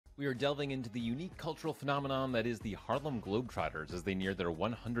We are delving into the unique cultural phenomenon that is the Harlem Globetrotters as they near their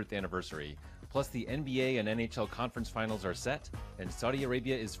 100th anniversary. Plus, the NBA and NHL conference finals are set, and Saudi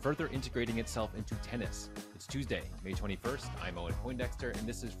Arabia is further integrating itself into tennis. It's Tuesday, May 21st. I'm Owen Poindexter, and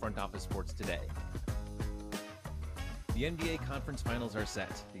this is Front Office Sports Today. The NBA conference finals are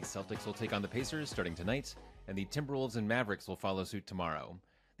set. The Celtics will take on the Pacers starting tonight, and the Timberwolves and Mavericks will follow suit tomorrow.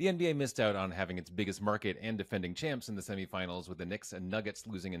 The NBA missed out on having its biggest market and defending champs in the semifinals, with the Knicks and Nuggets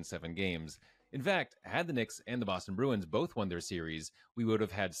losing in 7 games. In fact, had the Knicks and the Boston Bruins both won their series, we would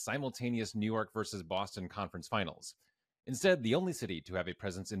have had simultaneous New York versus Boston conference finals. Instead, the only city to have a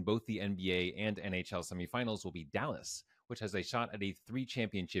presence in both the NBA and NHL semifinals will be Dallas, which has a shot at a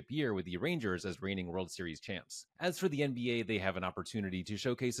 3-championship year with the Rangers as reigning World Series champs. As for the NBA, they have an opportunity to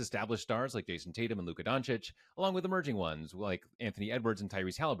showcase established stars like Jason Tatum and Luka Doncic, along with emerging ones like Anthony Edwards and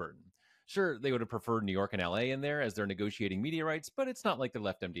Tyrese Halliburton. Sure, they would have preferred New York and LA in there as they're negotiating media rights, but it's not like they're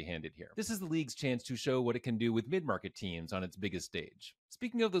left empty-handed here. This is the league's chance to show what it can do with mid-market teams on its biggest stage.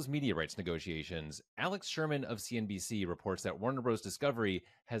 Speaking of those media rights negotiations, Alex Sherman of CNBC reports that Warner Bros. Discovery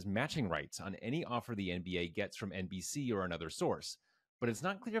has matching rights on any offer the NBA gets from NBC or another source, but it's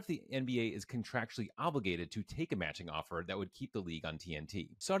not clear if the NBA is contractually obligated to take a matching offer that would keep the league on TNT.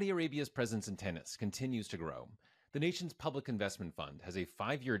 Saudi Arabia's presence in tennis continues to grow. The nation's public investment fund has a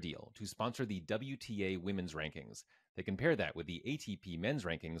 5-year deal to sponsor the WTA women's rankings. They compare that with the ATP men's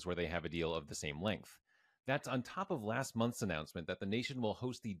rankings, where they have a deal of the same length. That's on top of last month's announcement that the nation will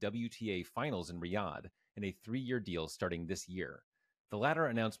host the WTA finals in Riyadh in a 3-year deal starting this year. The latter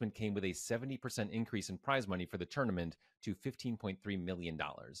announcement came with a 70% increase in prize money for the tournament to $15.3 million.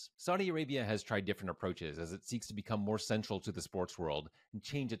 Saudi Arabia has tried different approaches as it seeks to become more central to the sports world and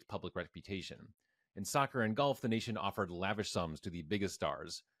change its public reputation. In soccer and golf, the nation offered lavish sums to the biggest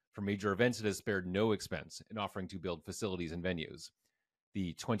stars. For major events, it has spared no expense in offering to build facilities and venues.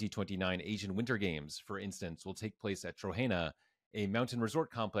 The 2029 Asian Winter Games, for instance, will take place at Trohena, a mountain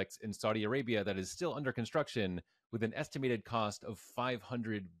resort complex in Saudi Arabia that is still under construction with an estimated cost of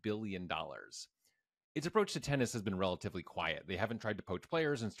 $500 billion. Its approach to tennis has been relatively quiet. They haven't tried to poach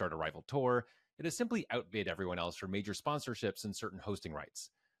players and start a rival tour. It has simply outbid everyone else for major sponsorships and certain hosting rights.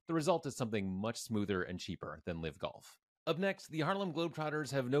 The result is something much smoother and cheaper than Live Golf. Up next, the Harlem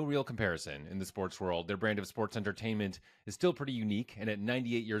Globetrotters have no real comparison in the sports world. Their brand of sports entertainment is still pretty unique, and at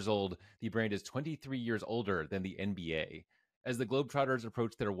 98 years old, the brand is 23 years older than the NBA. As the Globetrotters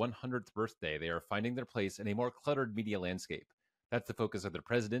approach their 100th birthday, they are finding their place in a more cluttered media landscape. That's the focus of their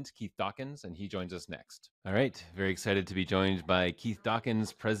president, Keith Dawkins, and he joins us next. All right, very excited to be joined by Keith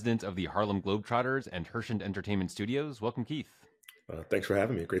Dawkins, president of the Harlem Globetrotters and Hershend Entertainment Studios. Welcome, Keith. Thanks for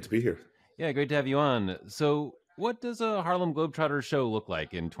having me. Great to be here. Yeah, great to have you on. So what does a Harlem Globetrotters show look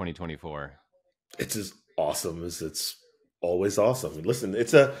like in 2024? It's as awesome as it's always awesome. Listen,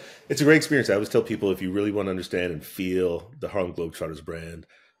 it's a great experience. I always tell people, if you really want to understand and feel the Harlem Globetrotters brand,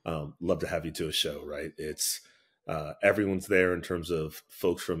 love to have you to a show, right? It's everyone's there in terms of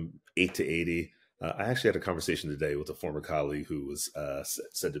folks from 8 to 80. I actually had a conversation today with a former colleague who was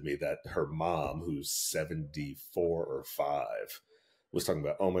said to me that her mom, who's 74 or 5, was talking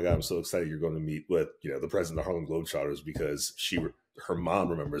about, oh my God, I'm so excited you're going to meet with, the president of the Harlem Globetrotters, because her mom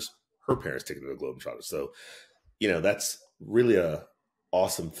remembers her parents taking her to the Globetrotters. So, that's really a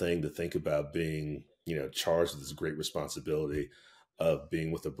awesome thing to think about, being, charged with this great responsibility of being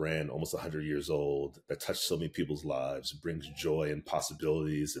with a brand almost 100 years old that touched so many people's lives, brings joy and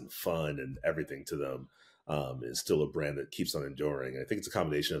possibilities and fun and everything to them. Is still a brand that keeps on enduring. I think it's a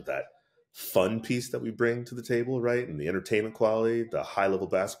combination of that fun piece that we bring to the table, right? And the entertainment quality, the high level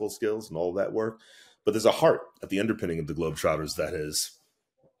basketball skills and all of that work. But there's a heart at the underpinning of the Globetrotters that has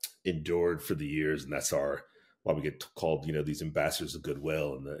endured for the years. And that's why we get called, these ambassadors of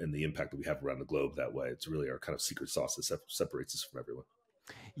goodwill, and the impact that we have around the globe that way. It's really our kind of secret sauce that separates us from everyone.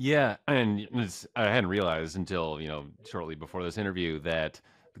 Yeah. And I hadn't realized until, shortly before this interview that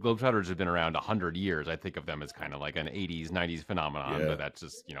the Globetrotters have been around 100 years. I think of them as kind of like an 80s, 90s phenomenon, but that's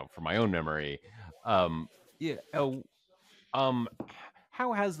just, from my own memory. How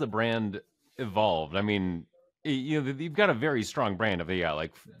has the brand evolved? I mean, you've got a very strong brand of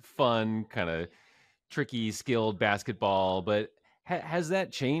like fun, kind of tricky, skilled basketball, but has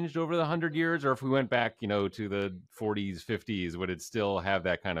that changed over the 100 years? Or if we went back, to the 40s, 50s, would it still have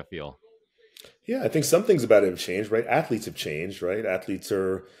that kind of feel? Yeah, I think some things about it have changed, right? Athletes have changed, right? Athletes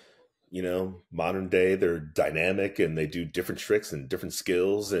are, modern day, they're dynamic and they do different tricks and different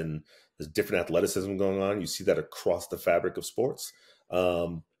skills, and there's different athleticism going on. You see that across the fabric of sports.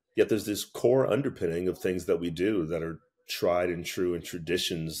 Yet there's this core underpinning of things that we do that are tried and true and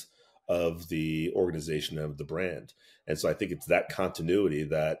traditions of the organization of the brand. And so I think it's that continuity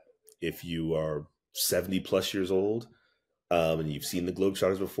that if you are 70 plus years old, and you've seen the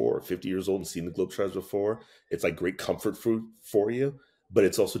Globetrotters before, or 50 years old and seen the Globetrotters before, it's like great comfort food for you, but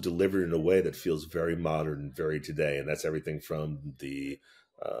it's also delivered in a way that feels very modern and very today. And that's everything from the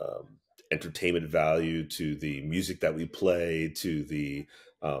um, entertainment value to the music that we play to the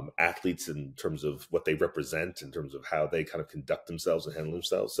athletes in terms of what they represent, in terms of how they kind of conduct themselves and handle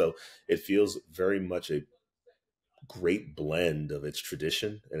themselves. So it feels very much a great blend of its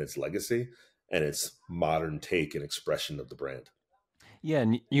tradition and its legacy and its modern take and expression of the brand. Yeah,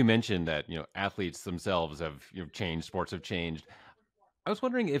 and you mentioned that athletes themselves have changed, sports have changed. I was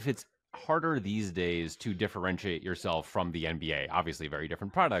wondering if it's harder these days to differentiate yourself from the NBA. Obviously, very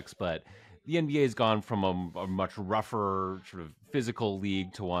different products, but the NBA has gone from a much rougher, sort of physical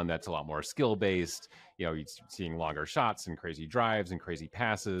league to one that's a lot more skill based. You're seeing longer shots and crazy drives and crazy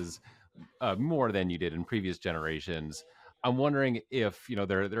passes, more than you did in previous generations. I'm wondering if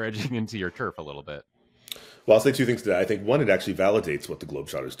they're edging into your turf a little bit. Well, I'll say two things to that. I think one, it actually validates what the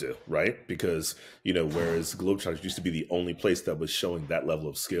Globetrotters do, right? Because, whereas the Globetrotters used to be the only place that was showing that level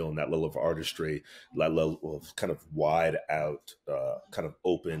of skill and that level of artistry, that level of kind of wide out, kind of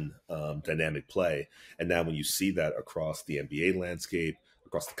open, dynamic play. And now when you see that across the NBA landscape,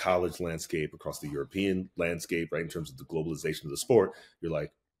 across the college landscape, across the European landscape, right, in terms of the globalization of the sport, you're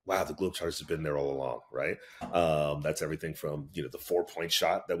like, wow, the Globetrotters have been there all along, right? That's everything from the 4-point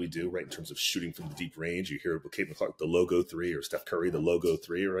shot that we do, right, in terms of shooting from the deep range. You hear Caitlin Clark, the logo three, or Steph Curry, the logo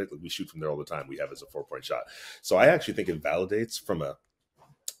three, right? Like we shoot from there all the time. We have as a 4-point shot. So I actually think it validates from a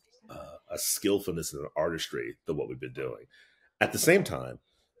skillfulness and an artistry to what we've been doing. At the same time,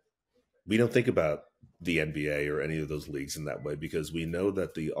 we don't think about the NBA or any of those leagues in that way because we know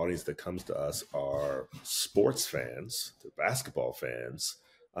that the audience that comes to us are sports fans, they're basketball fans,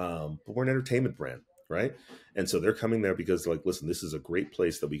 but we're an entertainment brand, right? And so they're coming there because they're like, listen, this is a great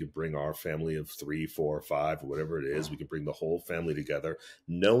place that we can bring our family of 3, 4, 5, or whatever it is. We can bring the whole family together.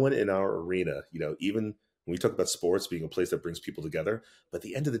 No one in our arena, even when we talk about sports being a place that brings people together, but at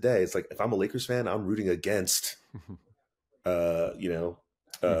the end of the day, it's like if I'm a Lakers fan, I'm rooting against, uh, you know,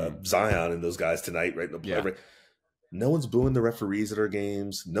 Hmm. Zion and those guys tonight, right? Yeah. No one's booing the referees at our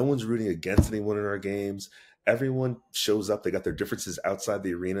games. No one's rooting against anyone in our games. Everyone shows up. They got their differences outside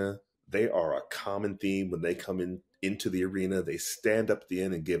the arena. They are a common theme when they come into the arena. They stand up at the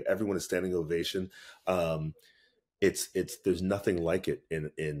end and give everyone a standing ovation. Um, it's there's nothing like it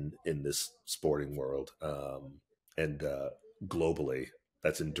in this sporting world, and globally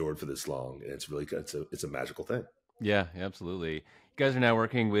that's endured for this long. And it's really it's a magical thing. Yeah, absolutely. You guys are now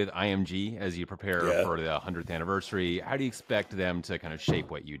working with IMG as you prepare Yeah. for the 100th anniversary. How do you expect them to kind of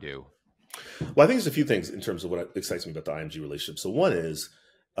shape what you do? Well, I think there's a few things in terms of what excites me about the IMG relationship. So one is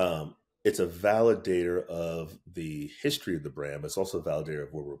um, it's a validator of the history of the brand, but it's also a validator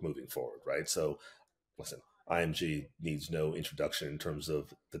of where we're moving forward, right? So listen, IMG needs no introduction in terms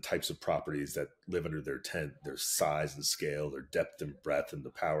of the types of properties that live under their tent, their size and scale, their depth and breadth, and the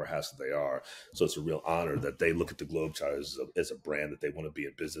powerhouse that they are. So it's a real honor that they look at the Globetrotters as a brand that they want to be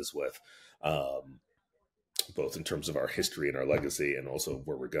in business with. Um, both in terms of our history and our legacy and also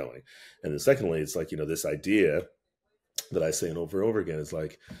where we're going. And then secondly, it's like, this idea that I say over and over again is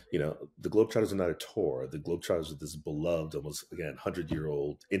like, the Globetrotters are not a tour. The Globetrotters are this beloved, almost, again,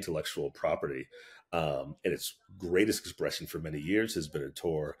 100-year-old intellectual property. And its greatest expression for many years has been a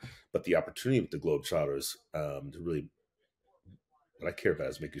tour. But the opportunity with the Globetrotters to really, what I care about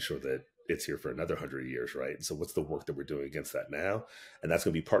is making sure that it's here for another 100 years, right? And so what's the work that we're doing against that now? And that's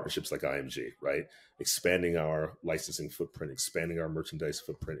going to be partnerships like IMG, right? Expanding our licensing footprint, expanding our merchandise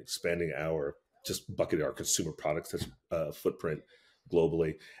footprint, expanding our just bucket our consumer products footprint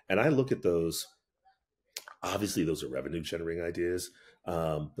globally. And I look at those, obviously those are revenue generating ideas,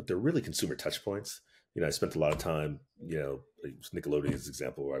 but they're really consumer touch points. I spent a lot of time, like Nickelodeon's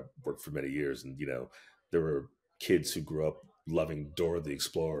example where I worked for many years, and there were kids who grew up loving Dora the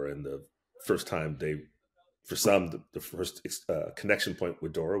Explorer, and the first time for some, the first connection point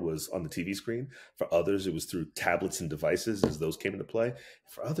with Dora was on the TV screen. For others, it was through tablets and devices as those came into play.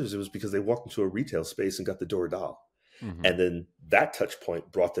 For others, it was because they walked into a retail space and got the Dora doll. Hmm. And then that touch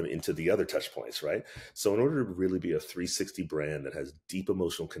point brought them into the other touch points, right? So in order to really be a 360 brand that has deep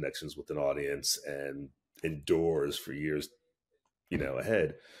emotional connections with an audience and endures for years,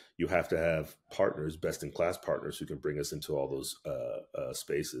 ahead, you have to have partners, best in class partners who can bring us into all those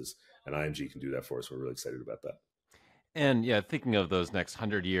spaces. And IMG can do that for us. We're really excited about that. And yeah, thinking of those next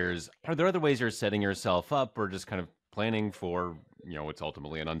 100 years, are there other ways you're setting yourself up or just kind of planning for, what's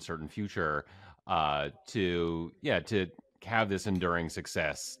ultimately an uncertain future, to have this enduring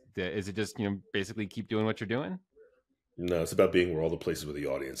success? Is it just, basically keep doing what you're doing? No, it's about being where all the places where the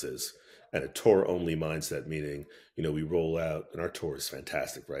audience is. And a tour only mindset, meaning, we roll out, and our tour is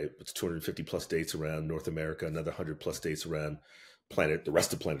fantastic, right? It's 250 plus dates around North America, another 100 plus dates around the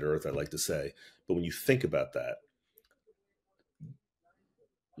rest of planet Earth, I like to say. But when you think about that,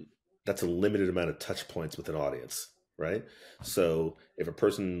 that's a limited amount of touch points with an audience, right? So if a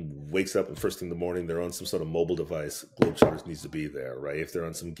person wakes up and first thing in the morning, they're on some sort of mobile device, Globetrotters needs to be there, right? If they're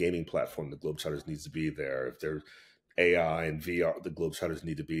on some gaming platform, the Globetrotters needs to be there. If they're AI and VR, the Globetrotters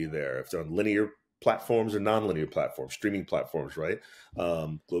need to be there. If they're on linear platforms or non-linear platforms, streaming platforms, right?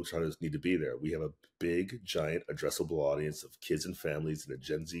 Globetrotters need to be there. We have a big, giant, addressable audience of kids and families and a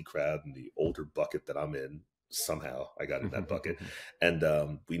Gen Z crowd and the older bucket that I'm in. Somehow I got in that bucket. And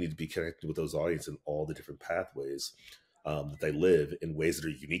we need to be connected with those audience in all the different pathways that they live in ways that are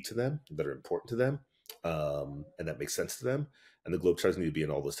unique to them, that are important to them, and that makes sense to them. And the Globetrotters need to be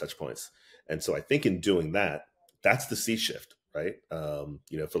in all those touch points. And so I think in doing that, that's the sea shift, right? For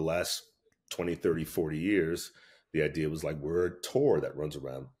the last 20, 30, 40 years, the idea was like, we're a tour that runs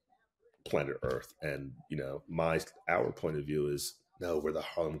around planet Earth. And, our point of view is, no, we're the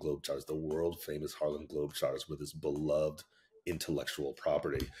Harlem Globetrotters, the world famous Harlem Globetrotters. We're this beloved intellectual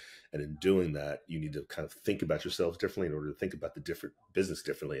property. And in doing that, you need to kind of think about yourselves differently in order to think about the different business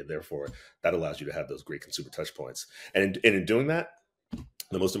differently. And therefore, that allows you to have those great consumer touch points. And in doing that,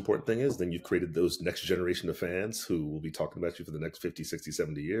 the most important thing is then you've created those next generation of fans who will be talking about you for the next 50, 60,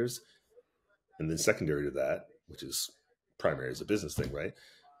 70 years. And then secondary to that, which is primary as a business thing, right?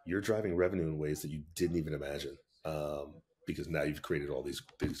 You're driving revenue in ways that you didn't even imagine, because now you've created all these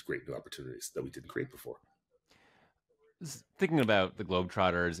great new opportunities that we didn't create before. Thinking about the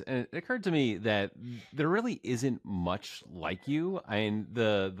Globetrotters, and it occurred to me that there really isn't much like you. I mean,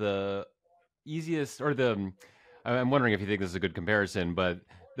 the easiest, or I'm wondering if you think this is a good comparison, but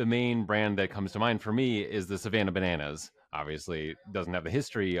the main brand that comes to mind for me is the Savannah Bananas. Obviously, doesn't have the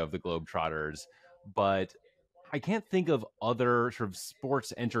history of the Globetrotters, but I can't think of other sort of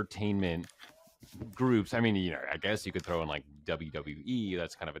sports entertainment groups. I mean, I guess you could throw in like WWE.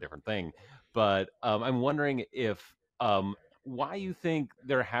 That's kind of a different thing, but I'm wondering if why you think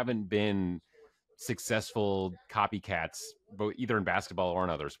there haven't been successful copycats, both either in basketball or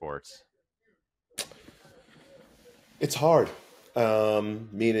in other sports. It's hard,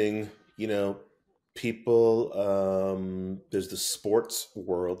 meaning, people, there's the sports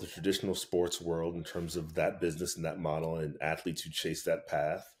world, the traditional sports world in terms of that business and that model and athletes who chase that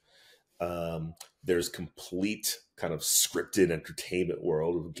path. There's complete kind of scripted entertainment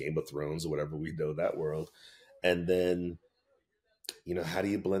world of Game of Thrones or whatever we know that world. And then, how do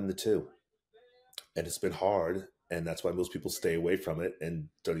you blend the two? And it's been hard. And that's why most people stay away from it and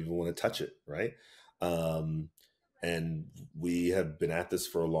don't even want to touch it. Right. And we have been at this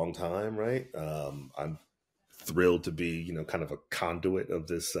for a long time. Right. I'm thrilled to be, kind of a conduit of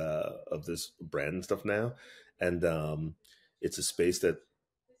this brand and stuff now. And it's a space that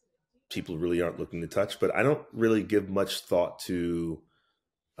people really aren't looking to touch, but I don't really give much thought to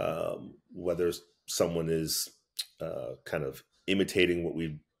whether someone is kind of imitating what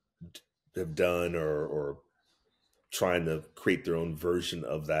we have done or trying to create their own version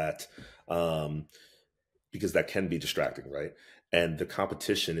of that, because that can be distracting, right? And the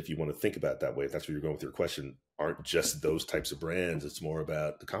competition, if you want to think about it that way, if that's where you're going with your question, aren't just those types of brands. It's more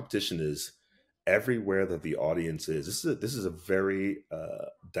about the competition is everywhere that the audience is. This is a very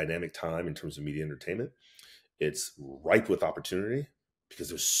dynamic time in terms of media entertainment. It's ripe with opportunity because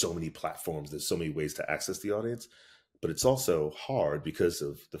there's so many platforms, there's so many ways to access the audience. But it's also hard because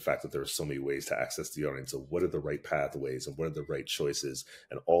of the fact that there are so many ways to access the audience. So what are the right pathways and what are the right choices?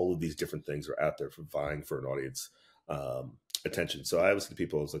 And all of these different things are out there for vying for an audience attention. So I always say to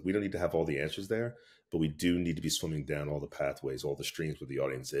people, it's like, we don't need to have all the answers there, but we do need to be swimming down all the pathways, all the streams where the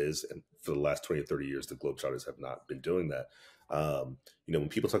audience is. And for the last 20 or 30 years, the Globetrotters have not been doing that. When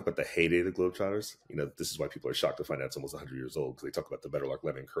people talk about the heyday of the Globetrotters, this is why people are shocked to find out it's almost 100 years old, because they talk about the Betterlark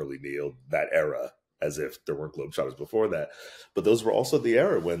Levin, Curly Neal, that era, as if there weren't Globetrotters before that. But those were also the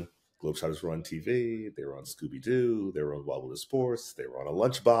era when Globetrotters were on TV, they were on Scooby-Doo, they were on Wild West Sports, they were on a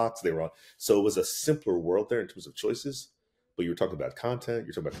Lunchbox, so it was a simpler world there in terms of choices. But you're talking about content,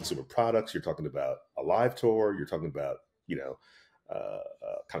 you're talking about consumer products, you're talking about a live tour, you're talking about,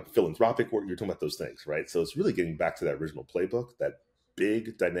 kind of philanthropic work, you're talking about those things, right? So it's really getting back to that original playbook that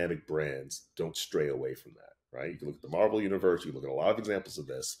big dynamic brands don't stray away from that, right? You can look at the Marvel universe, you can look at a lot of examples of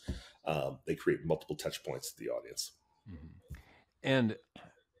this. They create multiple touch points to the audience. Mm-hmm. And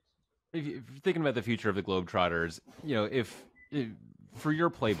if you're thinking about the future of the Globetrotters, if for your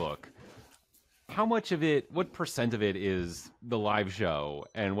playbook, how much of it, what percent of it is the live show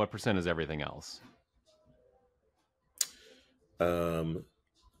and what percent is everything else? Um,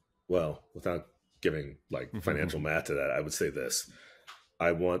 well, without giving like financial math to that, I would say this: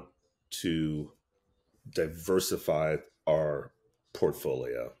 I want to diversify our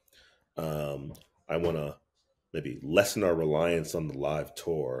portfolio. Um, I want to maybe lessen our reliance on the live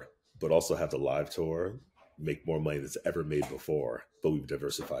tour, but also have the live tour make more money that's ever made before. But we've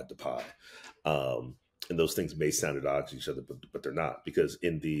diversified the pie, and those things may sound at odds to each other, but they're not, because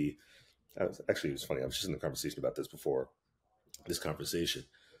in the actually, it was funny. I was just in a conversation about this before this conversation.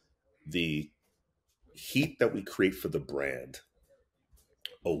 The heat that we create for the brand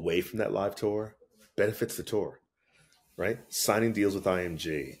away from that live tour benefits the tour, right? Signing deals with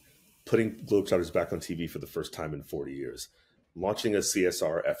IMG, putting Globetrotters back on TV for the first time in 40 years, launching a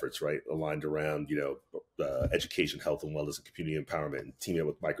CSR efforts, right, aligned around, education, health and wellness, and community empowerment, and teaming up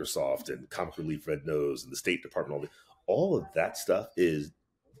with Microsoft and Comic Relief Red Nose and the State Department. All of that stuff is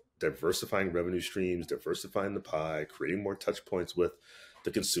diversifying revenue streams, diversifying the pie, creating more touch points with the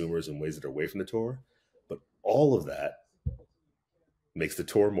consumers in ways that are away from the tour. But all of that makes the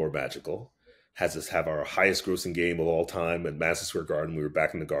tour more magical, has us have our highest grossing game of all time at Madison Square Garden. We were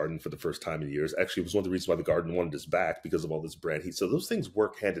back in the Garden for the first time in years. Actually, it was one of the reasons why the Garden wanted us back, because of all this brand heat. So those things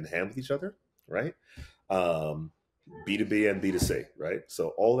work hand in hand with each other, right? B2B and B2C, right?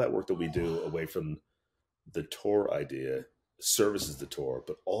 So all that work that we do away from the tour idea services the tour,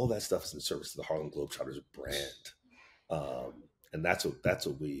 but all that stuff is in service to the Harlem Globetrotters brand. And that's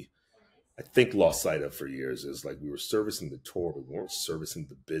what we, I think, lost sight of for years, is like we were servicing the tour, but we weren't servicing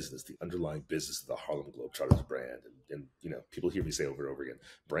the business, the underlying business of the Harlem Globetrotters brand. And people hear me say over and over again,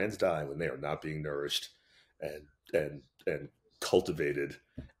 brands die when they are not being nourished and cultivated,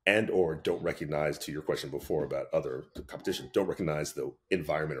 and or don't recognize, to your question before about other competition, don't recognize the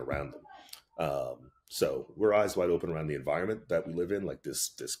environment around them. So we're eyes wide open around the environment that we live in, like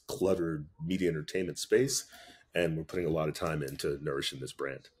this cluttered media entertainment space, and we're putting a lot of time into nourishing this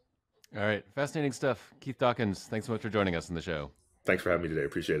brand. All right. Fascinating stuff. Keith Dawkins, thanks so much for joining us on the show. Thanks for having me today.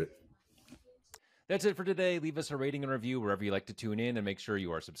 Appreciate it. That's it for today. Leave us a rating and review wherever you like to tune in, and make sure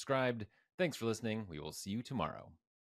you are subscribed. Thanks for listening. We will see you tomorrow.